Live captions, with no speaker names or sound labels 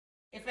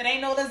If it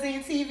ain't no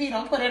Lazine TV,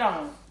 don't put it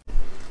on.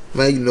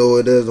 Man, you know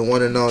what it is, the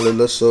one and only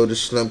Lil Soulja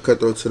Slim,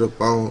 Cutthroat to the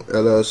Bone,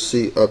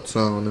 LLC,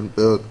 Uptown in the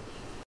building.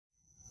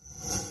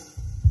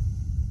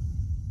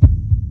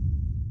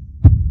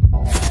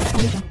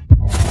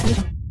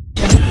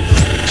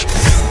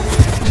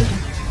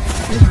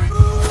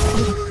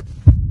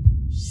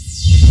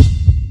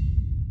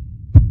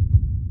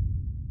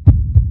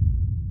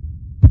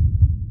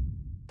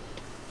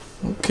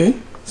 Okay,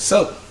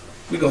 so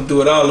we gonna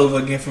do it all over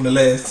again from the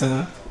last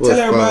time. Tell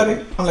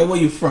everybody, I'm like, where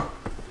you from?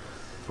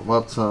 From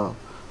Uptown.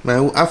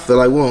 Man, I feel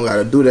like we don't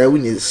gotta do that. We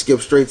need to skip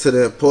straight to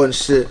the important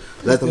shit.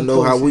 Let them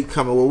know how we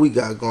coming, what we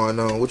got going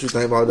on. What you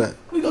think about that?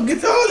 We gonna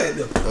get to all that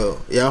though.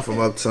 Oh, yeah, I'm from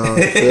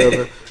Uptown. Feel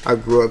me? I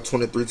grew up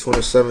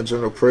 2327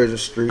 General Persian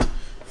Street.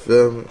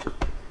 Feel me?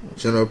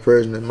 General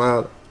Persian and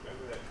Miley.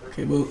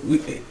 Okay, but we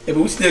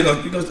still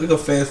gonna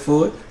fast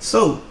forward.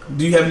 So,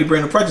 do you have any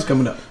brand new projects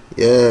coming up?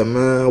 Yeah,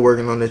 man, I'm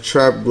working on the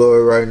Trap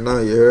Glory right now.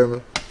 You hear me?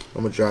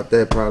 I'm gonna drop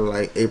that probably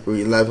like April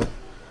 11th.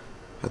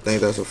 I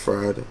think that's a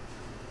Friday.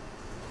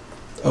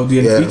 Oh, do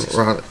you have any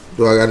features?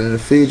 Do I got any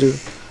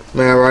features?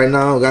 Man, right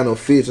now I don't got no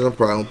features. I'm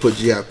probably gonna put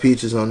G.I.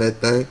 Peaches on that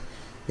thing.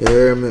 You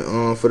hear me?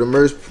 For the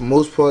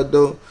most part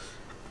though,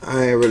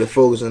 I ain't really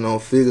focusing on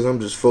figures. I'm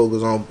just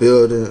focused on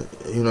building.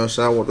 You know what I'm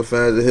saying? I want the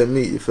fans to hit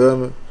me. You feel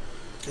me?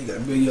 You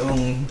gotta build your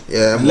own.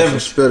 Yeah, I'm gonna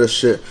spitter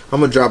shit. I'm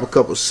gonna drop a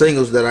couple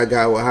singles that I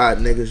got with hot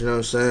niggas. You know what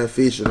I'm saying?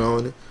 Featured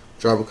on it.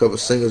 Drop a couple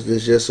singles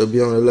this year, so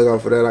be on the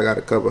lookout for that. I got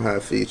a couple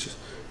hot features.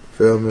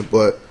 Feel me?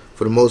 But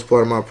for the most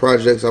part of my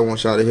projects, I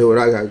want y'all to hear what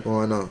I got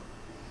going on.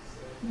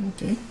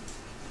 Okay.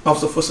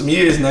 Also, for some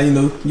years now, you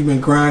know, you've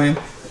been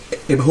grinding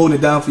and been holding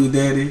it down for your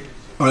daddy,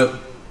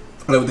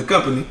 with the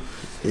company.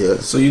 Yeah.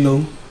 So you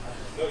know,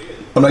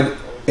 I'm like,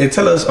 and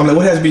tell us, I'm like,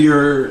 what has been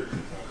your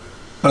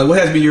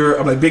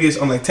biggest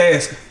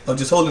task of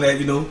just holding that,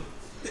 you know,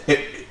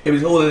 it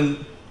was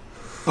holding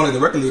on like the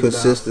record label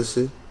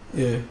consistency. down.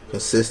 Yeah.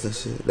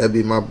 Consistency. That'd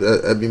be my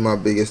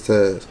biggest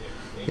task.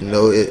 You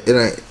know, it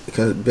ain't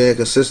being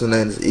consistent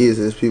ain't as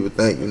easy as people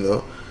think. You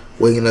know,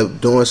 waking up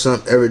doing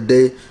something every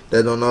day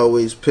that don't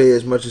always pay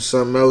as much as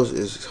something else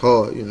is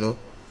hard. You know,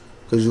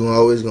 because you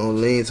always gonna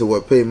lean to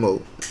what pay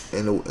more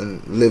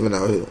and living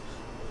out here.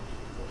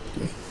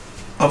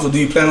 Also, do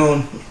you plan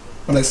on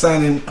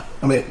signing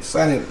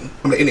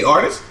any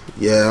artists?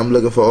 Yeah, I'm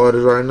looking for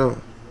artists right now.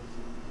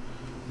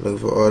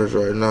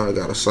 I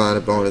got a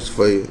signing bonus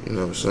for you. You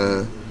know what I'm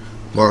saying?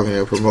 Marketing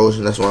and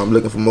promotion. That's why I'm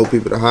looking for more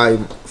people to hire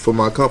for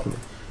my company.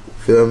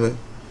 Feel me?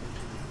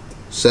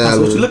 Salary.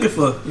 That's what you looking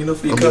for, you know,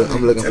 for your company.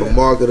 I'm looking for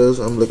marketers.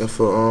 I'm looking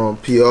for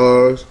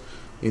PRs.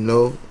 You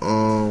know,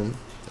 I'm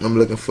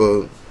looking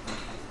for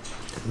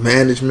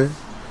management.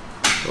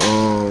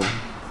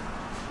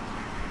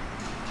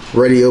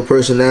 Radio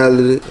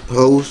personality,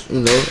 host. You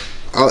know,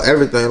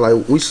 everything.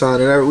 Like we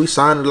signing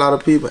a lot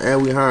of people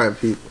and we hiring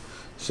people.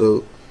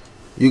 So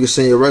you can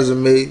send your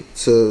resume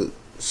to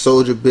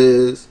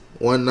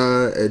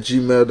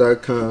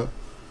soldierbiz19@gmail.com.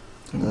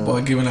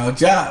 Boy, giving out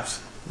jobs.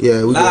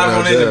 Yeah, we live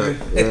on interview.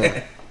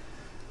 Yeah.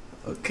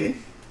 Okay,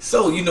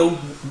 so you know,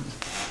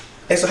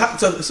 and so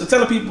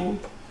tell the people,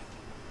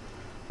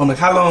 I'm like,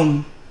 how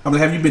long? I'm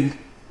like, have you been?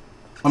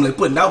 I'm like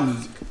putting out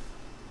music.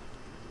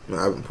 Man,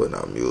 I've been putting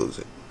out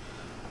music.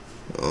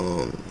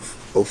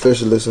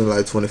 Officially since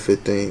like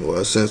 2015.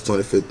 Well, since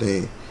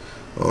 2015.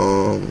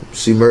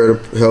 C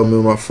Murder helped me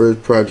with my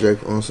first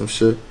project on some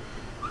shit.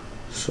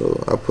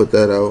 So I put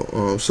that out.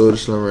 Soulja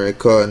Slim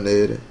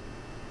Reincarnated.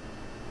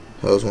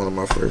 That was one of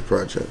my first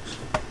projects.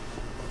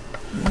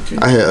 Okay.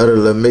 I had other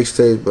little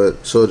mixtapes,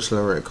 but Soulja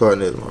Slim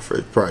Reincarnated was my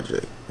first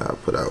project I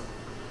put out.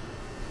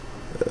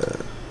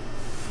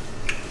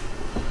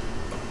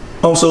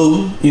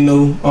 Also, you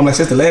know, like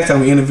since the last time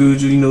we interviewed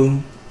you, you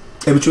know,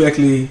 but you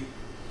actually,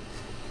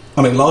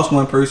 lost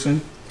one person.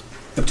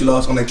 But you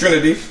lost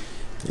Trinity.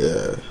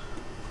 Yeah.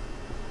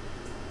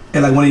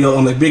 And like one of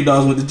your big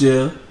dogs went to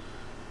jail.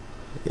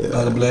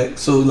 Yeah. The black.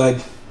 So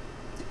like.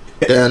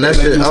 Damn, that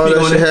shit. All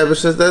that shit happened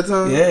since that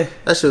time. Yeah.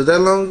 That shit was that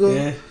long ago.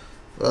 Yeah.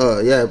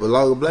 Yeah, but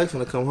Logger Black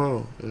finna come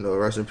home. You know,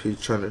 rest in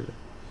peace, Trinity.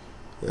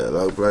 Yeah,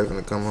 Logger Black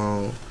finna come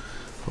home.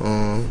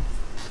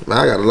 Man,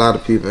 I got a lot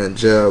of people in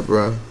jail,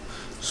 bro.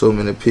 So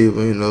many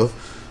people, you know.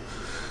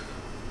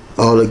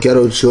 All the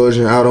ghetto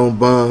children out on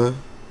bond.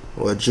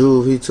 Well,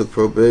 Juve, he took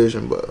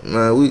probation, but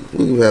man, we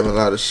having a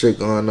lot of shit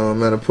going on,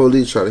 man. The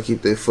police try to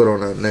keep their foot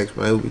on our necks,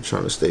 man. We be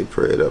trying to stay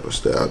prayed up and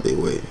stay out their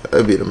way.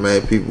 That be the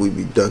main people we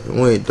be ducking.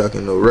 We ain't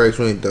ducking no wrecks,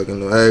 we ain't ducking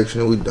no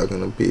action, we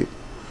ducking them people.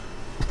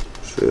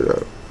 Straight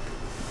up.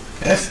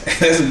 That's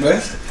the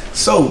best.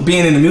 So,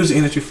 being in the music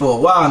industry for a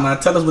while now,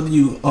 tell us what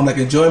you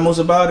enjoy most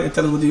about it, and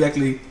tell us what you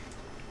actually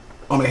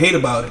hate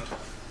about it.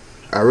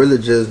 I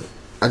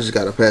just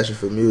got a passion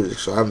for music,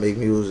 so I make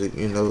music,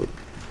 you know.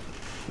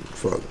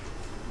 Fuck.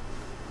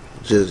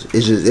 It's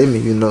just in me,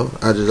 you know.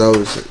 I just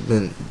always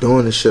been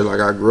doing this shit.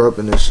 Like I grew up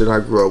in this shit. I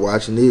grew up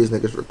watching these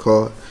niggas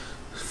record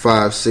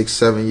 5, 6,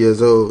 7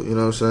 years old, you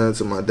know what I'm saying?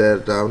 Till my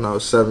dad died when I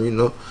was 7, you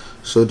know.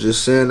 So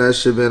just seeing that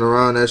shit, been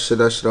around that shit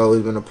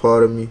always been a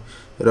part of me.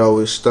 It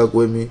always stuck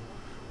with me.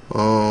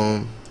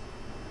 I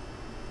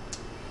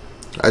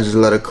just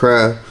let it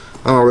craft.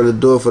 I don't really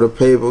do it for the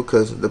paper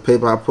because the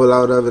paper I pull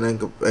out of it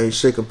ain't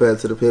shit compared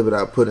to the paper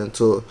that I put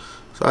into it.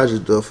 So I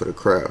just do it for the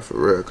craft, for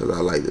real, because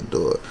I like to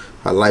do it.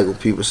 I like when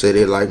people say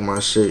they like my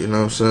shit, you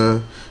know what I'm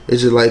saying?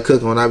 It's just like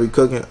cooking. When I be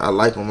cooking, I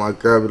like when my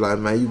girl be like,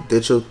 man, you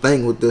did your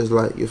thing with this,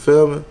 like, you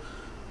feel me?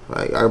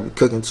 Like, I be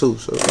cooking too,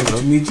 so, you know.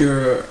 You need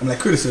your, like,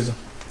 criticism.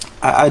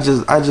 I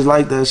just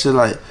like that shit.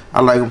 Like,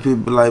 I like when people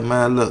be like,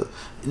 man, look,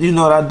 you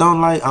know what I don't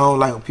like? I don't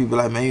like when people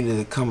like, man, you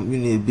need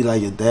to be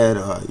like your dad,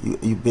 or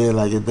you being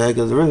like your dad.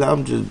 Cause really,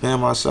 I'm just being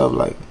myself.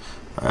 Like,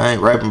 I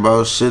ain't rapping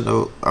about shit.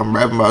 I'm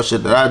rapping about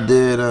shit that I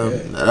did.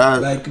 That I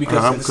like,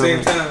 because at the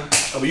same time,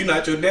 you're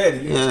not your daddy.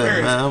 You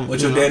experience what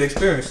your dad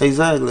experienced.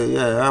 Exactly.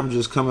 Yeah, I'm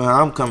just coming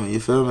how I'm coming. You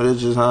feel me?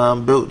 That's just how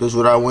I'm built. That's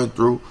what I went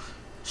through.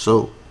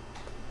 So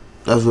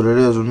that's what it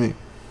is with me.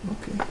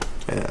 Okay.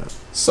 Yeah.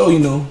 So you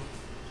know,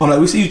 like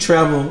we see you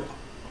travel,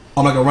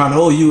 like around the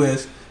whole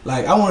U.S.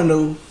 Like I want to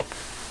know,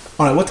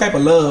 like what type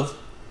of love,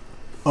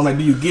 like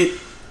do you get,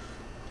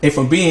 and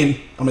from being,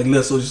 like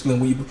Lil Soulja Slim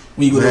when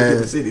you go to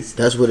different cities.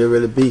 That's what it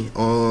really be.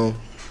 I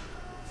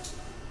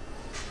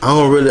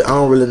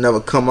don't really never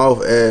come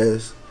off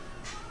as,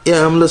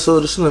 yeah, I'm Lil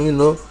Soulja Slim, you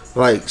know.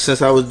 Like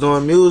since I was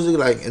doing music,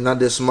 like, and I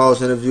did small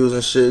interviews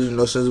and shit, you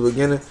know, since the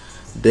beginning,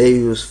 they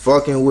was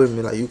fucking with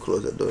me. Like, you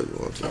close that door if you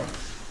want to.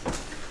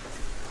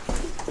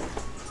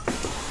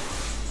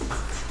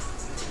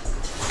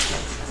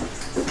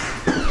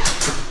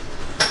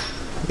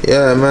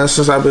 Yeah, man,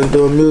 since I've been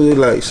doing music,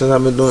 like, since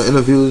I've been doing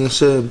interviews and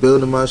shit,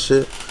 building my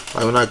shit,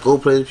 like, when I go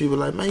places, people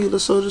like, man, you Lil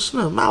Soulja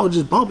Slim. Man, I would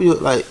just bump you,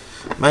 like,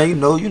 man, you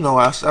know,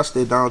 I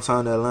stay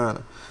downtown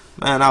Atlanta.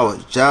 Man, I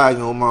was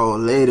jogging with my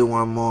old lady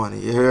one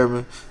morning, you hear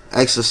me?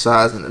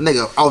 Exercising. The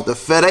nigga off the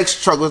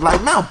FedEx truck was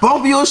like, man, I'm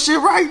bumping your shit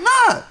right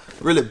now.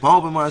 Really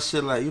bumping my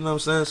shit, like, you know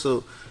what I'm saying?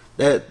 So,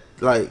 that,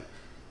 like,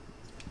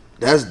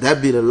 that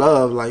be the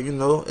love, like, you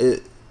know,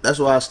 that's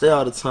why I stay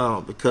all the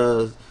time,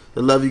 because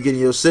the love you get in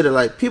your city,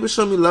 like, people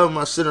show me love in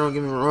my city, don't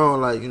get me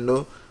wrong, like, you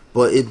know,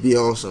 but it be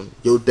on some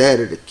your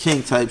daddy the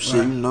king type shit,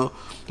 right. You know,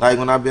 like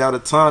when I be out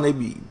of town, they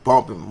be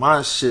bumping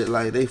my shit,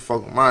 like they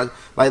fuck with my,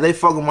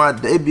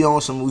 they be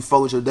on some we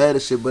fuck with your daddy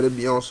shit, but it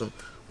be on some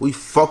we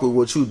fuck with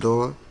what you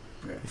doing,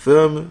 right. You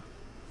feel me?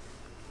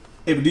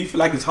 Hey, but do you feel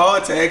like it's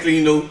hard to actually,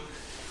 you know,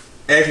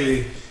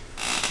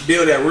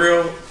 build that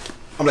real,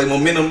 like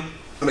momentum,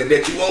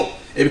 that you want,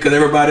 and because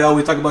everybody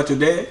always talk about your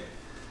dad?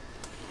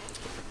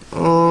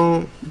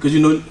 Because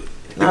you know,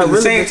 at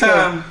the same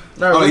time,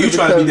 you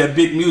trying to be that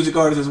big music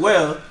artist as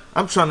well.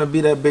 I'm trying to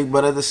be that big,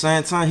 but at the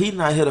same time, he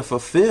not here to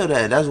fulfill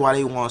that. That's why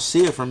they want to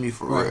see it from me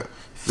for real.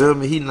 Feel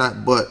me? He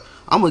not, but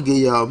I'm gonna give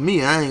y'all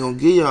me. I ain't gonna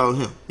give y'all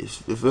him. You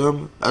feel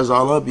me? That's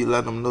all I'll be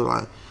letting them know.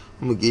 Like,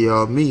 I'm gonna give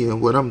y'all me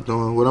and what I'm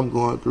doing, what I'm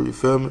going through. You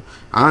feel me?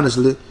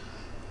 Honestly,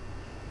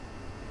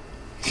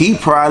 he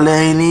probably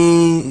ain't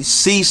even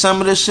see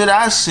some of the shit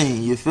I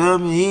seen. You feel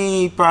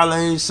me? He probably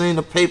ain't seen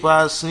the paper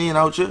I seen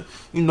out here.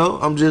 You know,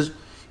 I'm just,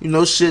 you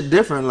know, shit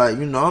different. Like,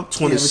 you know, I'm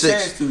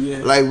 26.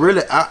 Like,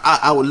 really,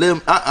 I would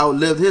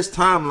live his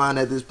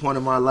timeline at this point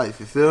in my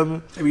life. You feel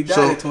me? And he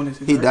died at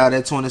 26. He died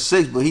at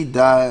 26, but he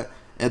died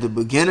at the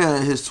beginning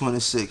of his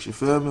 26. You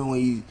feel me? When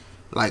he,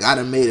 like, I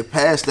done made it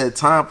past that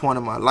time point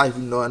in my life,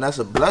 you know, and that's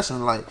a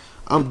blessing. Like,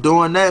 I'm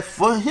doing that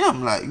for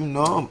him. Like, you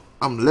know,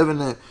 I'm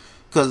living it.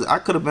 Because I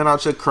could have been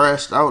out here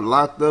crashed out,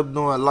 locked up,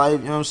 doing life,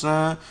 you know what I'm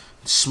saying?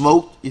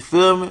 Smoked, you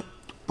feel me?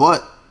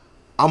 But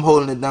I'm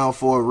holding it down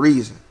for a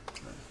reason.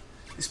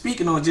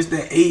 Speaking on just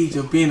that age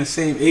of being the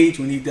same age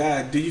when he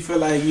died, do you feel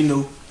like, you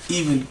know,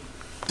 even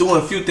doing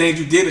a few things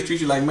you did in the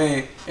street, you're like,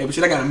 man, hey, but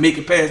shit, I got to make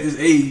it past this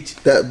age?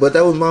 But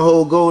that was my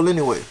whole goal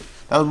anyway.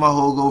 That was my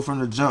whole goal from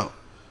the jump.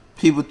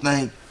 People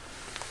think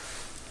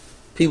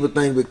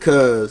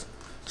because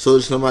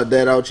Soulja Slim, my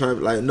dad, I was trying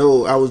to, like,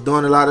 no, I was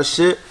doing a lot of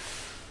shit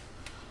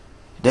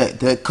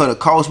that could have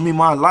cost me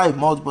my life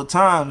multiple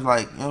times,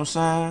 like, you know what I'm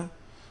saying?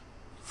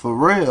 For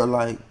real,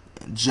 like,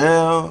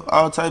 jail,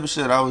 all type of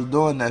shit. I was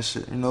doing that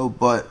shit, you know,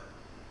 but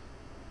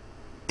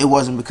it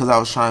wasn't because I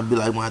was trying to be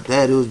like my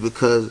dad. It was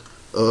because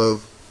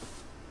of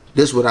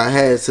this what I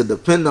had to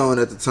depend on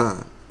at the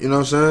time. You know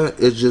what I'm saying?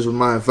 It's just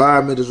my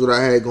environment is what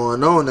I had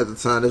going on at the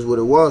time. That's what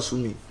it was for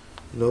me,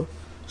 you know?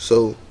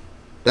 So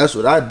that's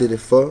what I did it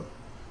for.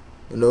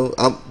 You know,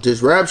 I'm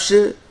just rap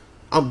shit.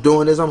 I'm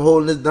doing this. I'm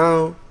holding this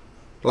down.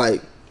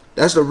 Like,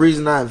 that's the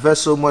reason I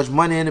invest so much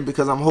money in it,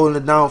 because I'm holding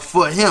it down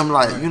for him.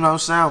 Like, you know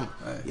what I'm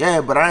saying?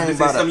 Yeah, but I ain't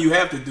about something you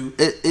have to do.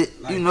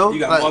 Like, you know, you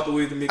got like, multiple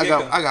ways to make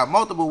income. I got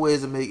multiple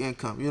ways to make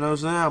income. You know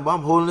what I'm saying? But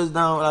I'm holding this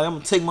down. Like, I'm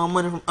gonna take my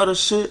money from other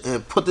shit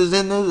and put this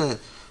in this and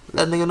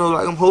let nigga know,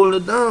 like, I'm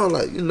holding it down.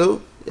 Like, you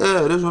know,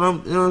 yeah, that's what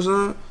I'm. You know what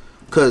I'm saying?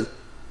 Cause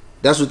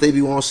that's what they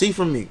be want to see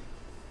from me.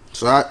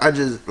 So I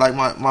just, like,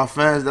 my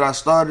fans that I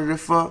started it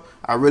for,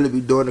 I really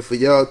be doing it for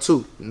y'all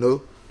too. You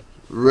know,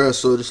 real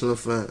Soulja Slim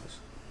fans.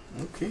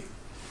 Okay.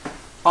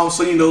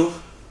 Also, you know,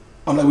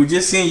 like, we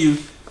just seen you.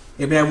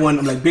 You had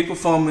one like big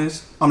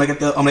performance. Like at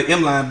the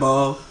M-Line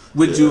ball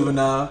with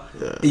Juvenile,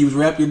 and you was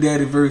rap your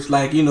daddy verse.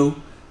 Like, you know,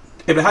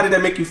 but how did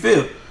that make you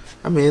feel?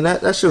 I mean that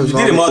shit was. You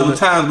did it multiple normal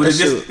times, but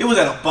that it was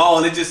at a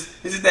ball. It's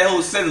just that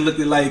whole setting looked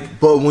like.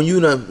 But when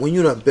you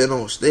done been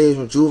on stage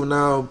with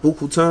Juvenile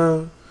buku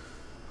time,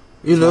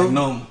 you know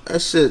Like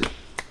that shit.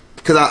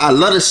 Cause I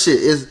love this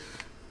shit.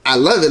 I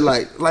love it.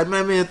 Like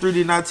man, me and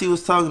 3D Nati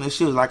was talking and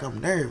she was like, I'm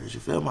nervous. You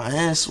feel my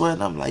hands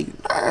sweating? I'm like, you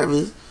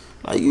nervous?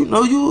 Like you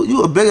know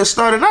you a bigger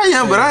star than I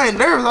am, but I ain't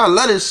nervous. I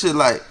love this shit.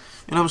 Like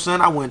you know what I'm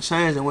saying? I went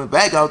changed and went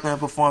back out there and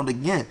performed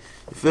again.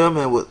 You feel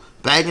me? And with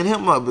backing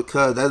him up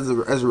because that's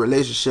a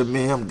relationship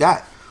me and him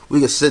got.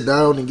 We could sit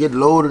down and get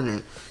loaded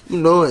and, you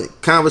know,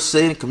 and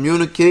conversate and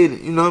communicate,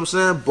 and, you know what I'm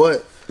saying?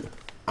 But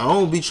I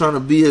don't be trying to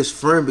be his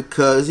friend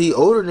because he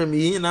older than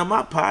me. He not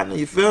my partner,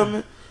 you feel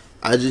me?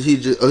 He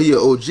an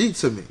OG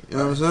to me, you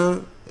know what I'm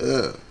saying?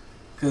 Yeah.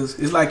 Cause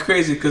it's like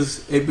crazy,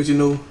 cause but you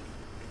know,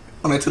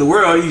 I mean to the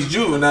world he's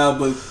Juvenile,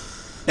 but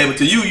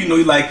to you, you know,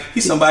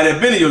 he's somebody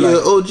that been in your life.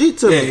 Yeah, OG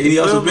to me. Yeah, he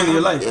also been in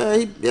your life.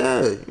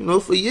 Yeah, you know,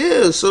 for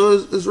years. So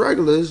it's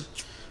regular. It's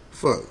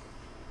fuck.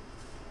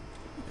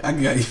 I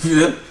got you.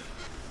 Yeah.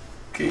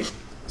 Okay.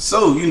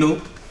 So you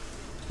know,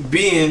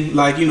 being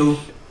like you know,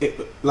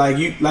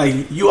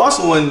 you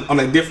also on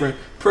a different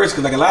person.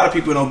 Cause like a lot of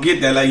people don't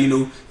get that. Like you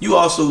know, you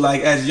also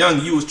like as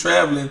young you was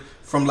traveling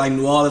from like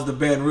New Orleans to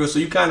Baton Rouge, so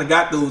you kind of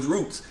got those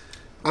roots.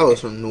 I was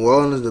from New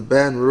Orleans to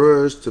Baton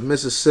Rouge to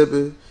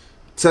Mississippi,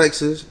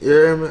 Texas. You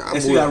hear me?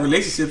 And so you got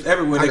relationships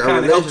everywhere. I That got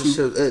kind of helped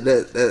you.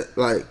 relationships that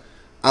like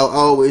I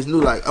always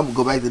knew like I'm gonna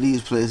go back to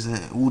these places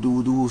and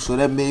woo. So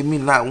that made me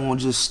not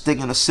want to just stick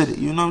in the city.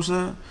 You know what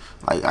I'm saying?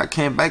 Like I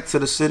came back to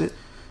the city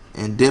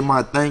and did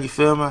my thing. You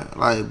feel me?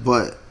 Like,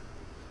 but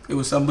it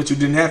was something, but you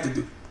didn't have to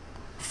do.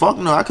 Fuck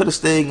no, I could have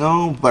stayed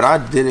gone, but I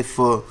did it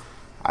for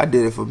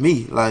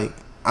me. Like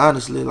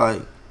honestly,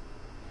 like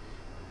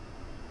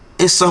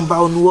it's something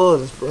about New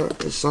Orleans, bro.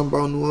 It's something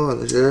about New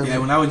Orleans. Yeah,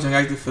 when I was young,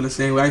 I used to feel the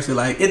same way. I used to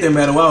like it didn't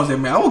matter where I was at,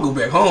 man. I want to go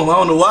back home. I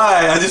don't know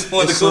why. I just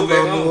wanted to go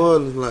back home. New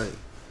Orleans, like.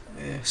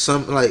 Yeah.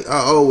 Some like I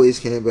always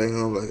came back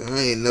home. Like I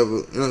ain't never,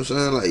 you know what I'm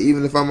saying. Like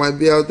even if I might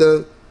be out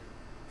there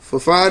for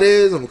 5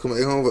 days, I'm gonna come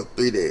back home for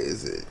 3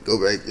 days and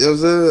go back. You know what I'm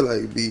saying?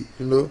 Like be,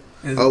 you know,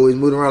 always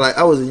moving around. Like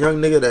I was a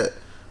young nigga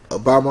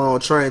that buy my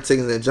own train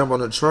tickets and jump on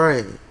the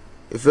train.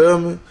 You feel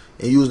me?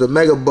 And use the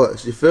mega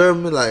bus. You feel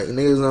me? Like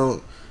niggas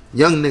on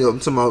young nigga. I'm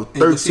talking about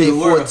 13,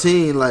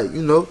 14. Like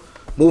you know,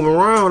 moving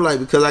around.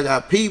 Like because I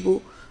got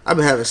people. I've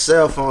been having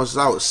cell phones since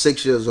I was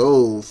 6 years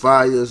old,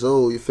 5 years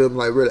old. You feel me?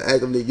 Like really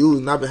actively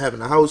using. I've been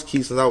having a house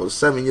key since I was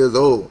 7 years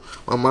old.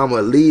 My mama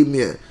would leave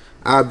me and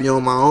I'd be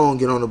on my own,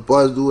 get on the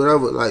bus, do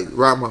whatever. Like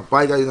ride my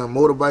bike. I used to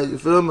motorbike. You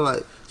feel me?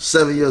 Like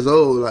 7 years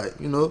old. Like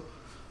you know,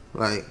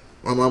 like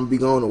my mama be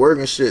going to work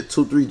and shit,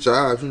 2, 3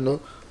 jobs. You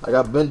know, like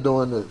I've been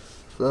doing this.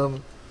 Feel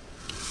me?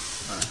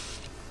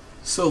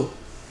 So,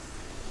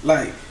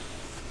 like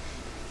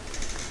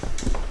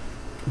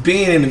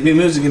being in the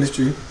music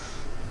industry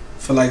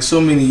for like so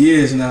many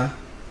years now,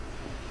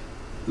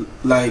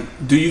 like,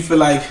 do you feel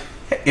like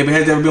if it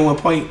has ever been one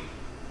point,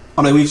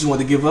 I'm like, we just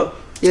want to give up?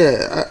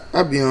 Yeah,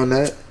 I be on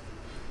that.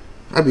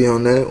 I be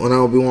on that when I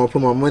don't be want to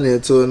put my money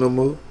into it no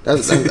more.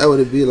 That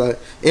would it be like.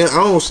 And I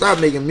don't stop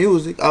making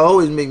music. I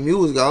always make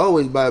music. I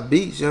always buy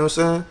beats. You know what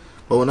I'm saying?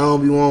 But when I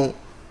don't be want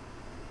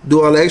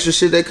do all the extra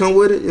shit that come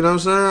with it, you know what I'm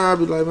saying? I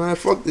be like, man,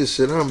 fuck this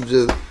shit. I'm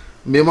just.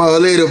 Me and my other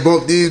lady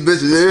bump these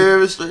bitches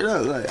every straight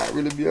up. Like, I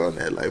really be on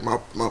that. Like,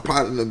 my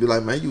partner be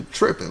like, man, you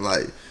tripping.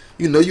 Like,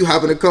 you know, you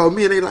happen to call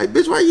me and they like,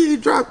 bitch, why you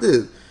ain't drop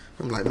this?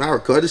 I'm like, man, I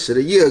recorded this shit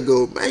a year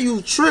ago. Man,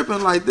 you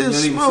tripping like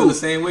this. You don't even feel the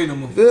same way no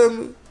more. Feel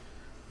me?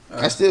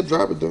 I still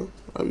drop it though.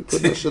 I be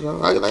putting that shit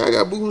on. I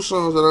got boo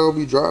songs that I don't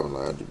be dropping.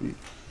 Like,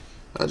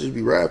 I just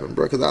be rapping,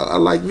 bro. Cause I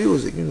like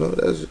music, you know.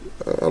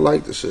 I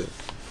like the shit.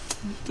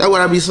 That's what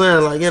I be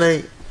saying. Like, it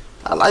ain't.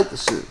 I like the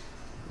shit,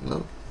 you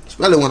know.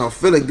 Especially when I'm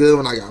feeling good,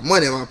 when I got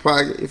money in my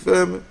pocket. You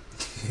feel me?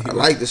 I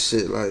like the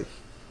shit. Like,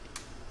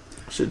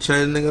 shit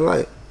change a nigga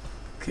life.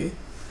 Okay.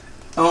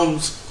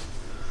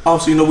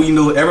 Also, you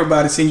know,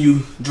 everybody seen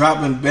you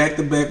dropping back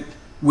to back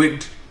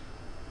with.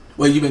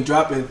 Well, you've been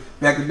dropping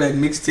back to back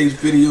mixtapes,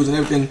 videos, and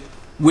everything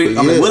with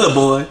a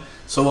boy.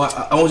 So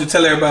I want you to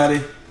tell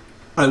everybody,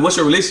 like, what's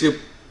your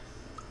relationship?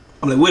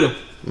 With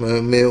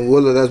him. Man,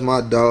 Willa, that's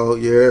my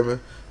dog. You hear me?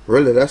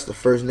 Really, that's the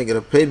first nigga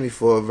to pay me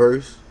for a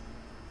verse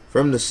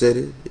from the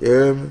city. You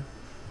hear me?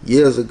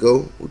 Years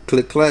ago, we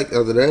click clack.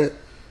 After that,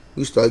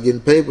 we started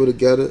getting paper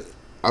together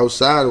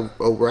outside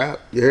of rap.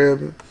 You hear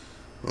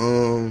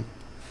me?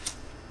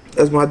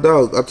 That's my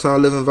dog.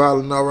 Uptown Living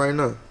Violent now right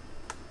now.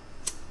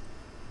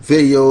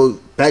 Videos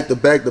back to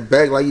back to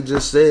back, like you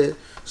just said,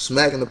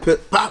 smacking the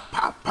pit, pop,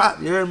 pop, pop.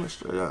 You hear me?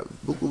 Straight up,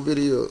 buku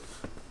videos.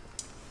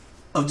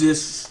 Of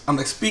just, I'm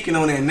like speaking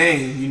on that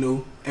name. You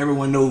know,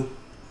 everyone know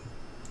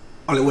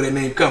only where that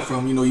name come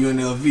from. You know,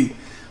 UNLV,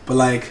 but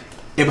like,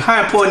 if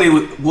how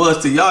important it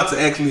was to y'all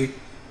to actually,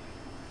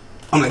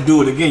 I'm like,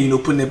 do it again. You know,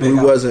 putting that back.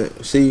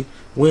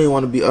 We ain't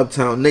want to be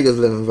uptown niggas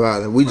living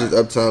violent. We just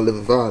uptown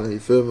living violent. You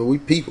feel me? We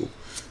people.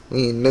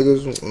 We ain't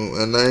niggas,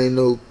 and I ain't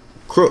no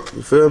crook.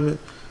 You feel me?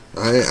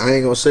 I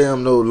ain't gonna say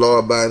I'm no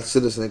law-abiding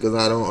citizen because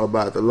I don't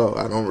abide the law.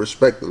 I don't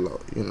respect the law,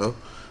 you know.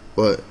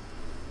 But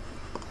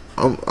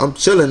I'm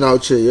chilling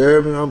out here, you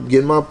hear me? I'm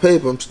getting my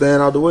paper, I'm staying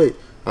out the way.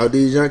 Out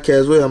these young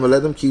cats' way, I'm gonna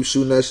let them keep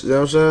shooting that shit, you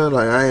know what I'm saying?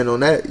 Like, I ain't on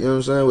that, you know what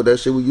I'm saying? With that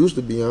shit we used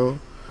to be on,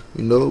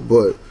 you know?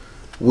 But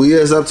we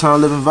as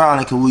Uptown living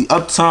violent, cause we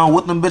Uptown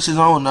with them bitches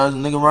on us.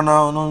 Nigga run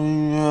out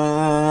on,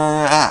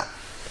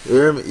 you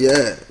hear me?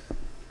 Yeah.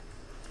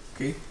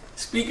 Okay.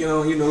 Speaking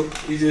on, you know,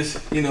 you just,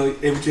 you know,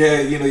 if you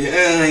had, you know,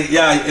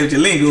 if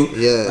your lingo,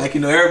 Yeah. like, you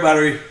know,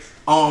 everybody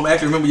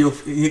actually remember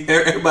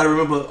everybody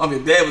remember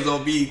your dad was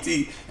on BET,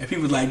 and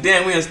people was like,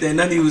 damn, we understand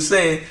nothing he was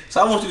saying.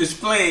 So I want you to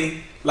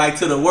explain, like,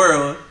 to the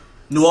world,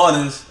 New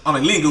Orleans,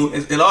 lingo,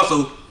 and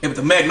also if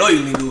the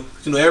Magnolia lingo,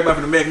 you know,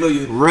 everybody from the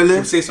Magnolia.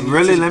 Really? Say some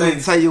let me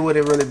things. tell you what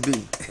it really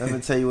be. Let me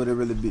tell you what it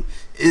really be.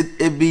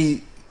 It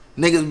be,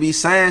 niggas be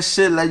saying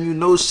shit like you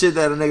know shit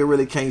that a nigga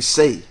really can't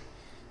say.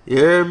 You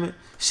hear me?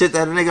 Shit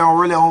that a nigga don't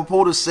really on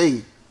supposed to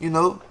say, you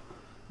know?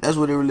 That's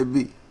what it really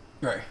be.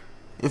 Right.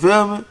 You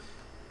feel me?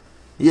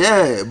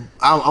 Yeah,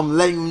 I'm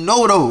letting you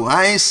know though.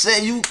 I ain't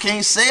say you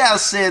can't say I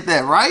said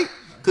that, right?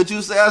 Could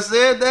you say I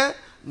said that?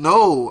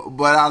 No,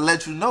 but I'll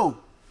let you know.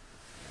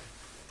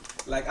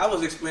 Like I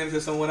was explaining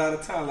to someone out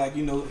of town, like,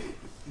 you know,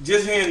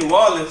 just here in New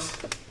Orleans,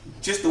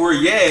 just the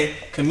word yeah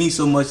can mean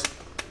so much.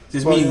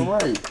 Just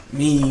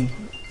mean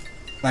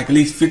like at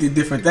least 50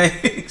 different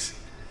things,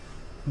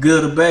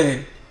 good or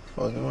bad.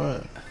 Fucking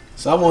right.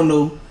 So I want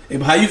to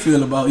know how you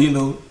feel about, you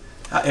know,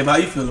 how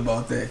you feel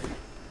about that.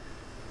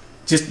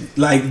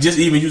 Just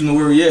even using the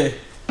word yeah.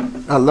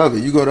 I love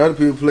it. You go to other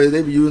people's place,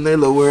 they be using their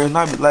little words, and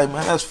I be like,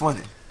 man, that's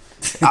funny.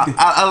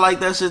 I like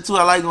that shit too.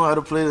 I like going to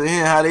other places and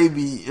hearing how they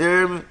be. You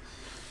hear me?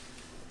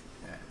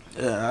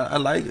 Yeah, I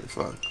like it.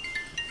 Fuck.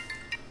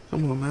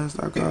 Come on, man,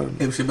 stop calling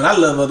me. But I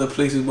love other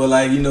places, but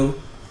like, you know,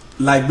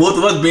 like both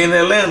of us being in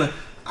Atlanta,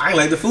 I ain't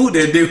like the food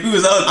that day. We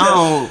was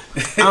out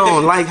there. I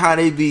don't like how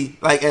they be.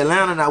 Like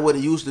Atlanta, not what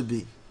it used to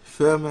be.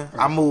 Feel me?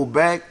 I moved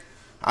back.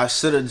 I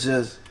should have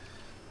just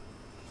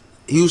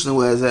Houston.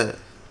 Where's that?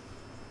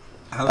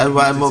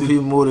 Everybody more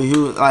people move to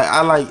Houston. Like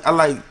I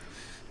like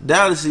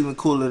Dallas even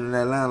cooler than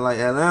Atlanta. Like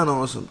Atlanta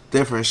on some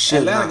different shit.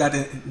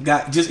 Atlanta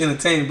got just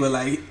entertainment, but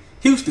like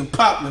Houston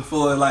popping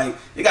for like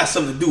they got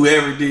something to do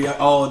every day,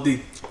 all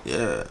day.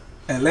 Yeah.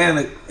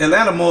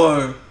 Atlanta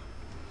more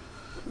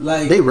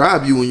like they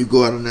rob you when you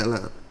go out in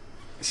Atlanta.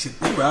 Shit,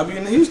 they rob you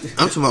in Houston.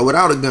 I'm talking about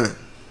without a gun.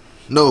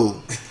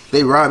 No,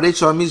 they rob. They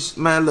charge me,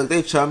 man. Look,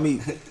 they charge me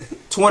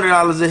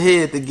 $20 a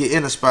head to get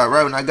in a spot.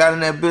 Right when I got in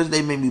that bitch,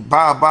 they made me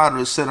buy a bottle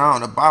to sit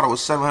down. The bottle was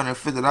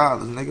 $750,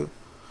 nigga.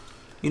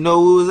 You know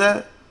who was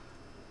that?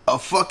 A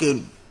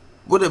fucking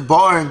what a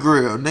bar and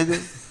grill, nigga.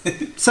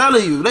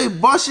 Telling you, they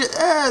bust your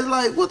ass.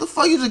 Like, what the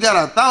fuck? You just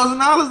got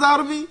 $1,000 out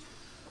of me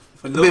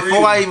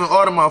before I even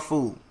order my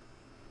food.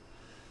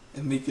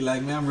 And make you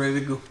like, man, I'm ready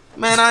to go.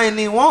 Man, I ain't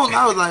even want.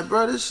 I was like,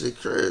 bro, this shit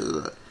crazy.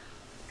 Like,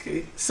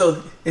 okay,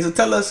 so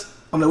tell us,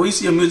 where you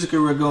see your music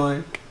career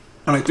going?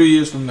 Like 3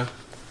 years from now.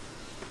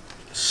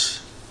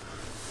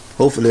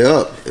 Hopefully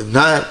up. If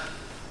not,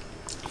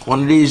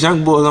 one of these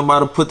young boys I'm about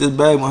to put this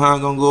bag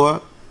behind gonna go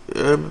up.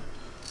 You hear me?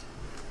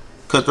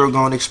 Cutthroat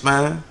gonna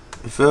expand.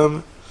 You feel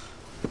me?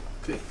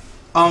 Okay.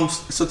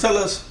 So tell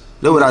us.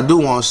 That's what I do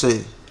want to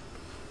say.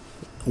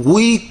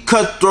 We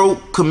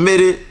Cutthroat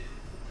committed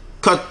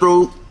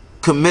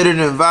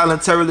and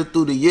voluntarily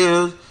through the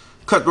years.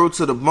 Cutthroat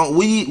to the bone.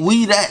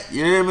 We that.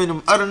 You hear me?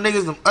 Them other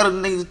niggas,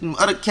 them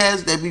other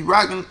cats that be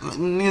rocking,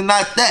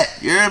 not that.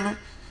 You hear me?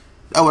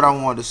 That's what I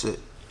wanted to say.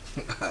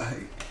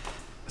 Alright.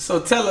 So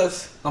tell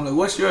us,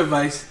 what's your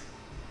advice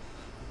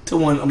to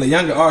one of the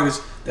younger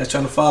artists that's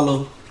trying to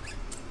follow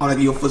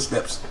your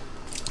footsteps?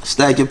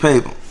 Stack your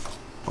paper.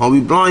 Don't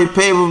be blowing your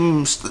paper,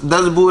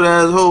 doesn't boot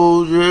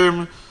assholes, you hear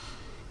me?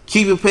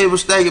 Keep your paper,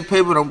 stack your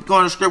paper. Don't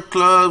go to strip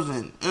clubs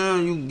and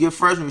you can get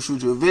fresh when you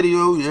shoot your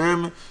video, you hear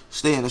me?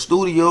 Stay in the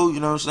studio, you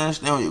know what I'm saying?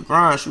 Stay on your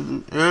grind, shoot,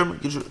 you hear me?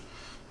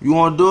 You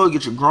want to do it,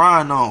 get your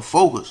grind on,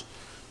 focus.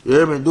 You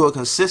hear me? Do it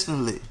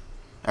consistently.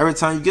 Every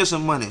time you get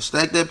some money,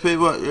 stack that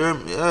paper up, you hear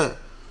me? Yeah.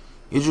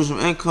 Get you some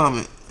income,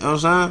 you know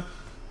what I'm saying?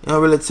 It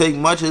don't really take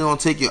much, it's gonna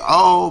take you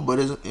all, but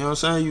it's, you know what I'm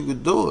saying? You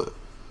could do it.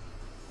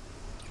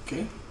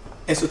 Okay.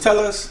 And so tell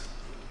us,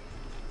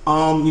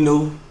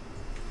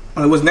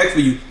 what's next for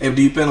you?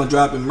 Do you plan on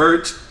dropping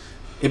merch?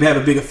 If you have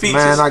a bigger feature?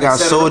 Man, I got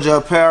Soulja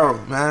Apparel,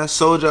 man.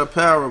 Soulja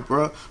Apparel,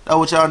 bro. That's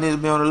what y'all need to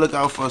be on the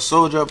lookout for.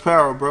 Soulja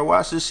Apparel, bro.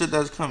 Watch this shit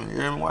that's coming. You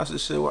hear me? Watch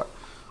this shit.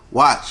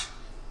 Watch.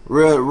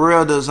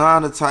 Real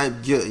designer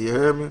type gear. You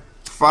hear me?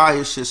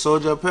 Fire shit.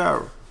 Soulja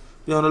Apparel.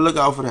 Be on the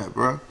lookout for that,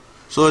 bro.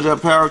 Soulja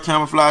Apparel,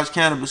 camouflage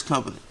cannabis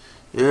company.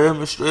 You hear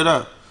me? Straight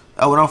up.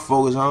 That's what I'm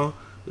focused on.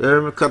 You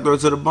hear me? Cutthroat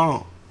to the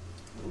bone.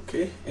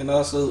 Okay, and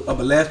also, but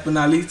last but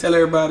not least, tell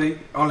everybody,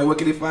 where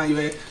can they find you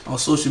at on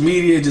social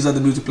media, just other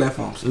music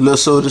platforms? Lil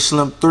Soulja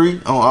Slim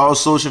 3 on all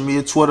social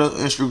media, Twitter,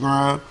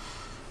 Instagram.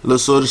 Lil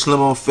Soulja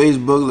Slim on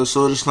Facebook, Lil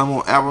Soulja Slim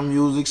on Apple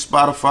Music,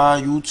 Spotify,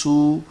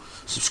 YouTube.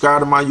 Subscribe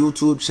to my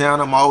YouTube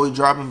channel. I'm always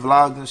dropping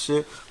vlogs and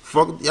shit.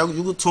 Fuck, y'all,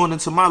 you can tune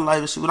into my life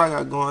and see what I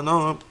got going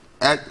on.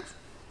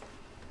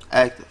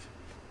 Active.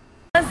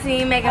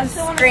 See, make them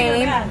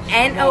scream.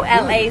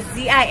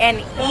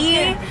 NOLAZINE.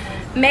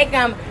 Make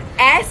them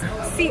SCREAM.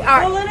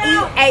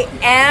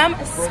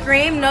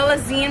 Scream. Nola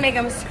Zine. Make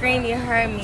them scream. You heard me.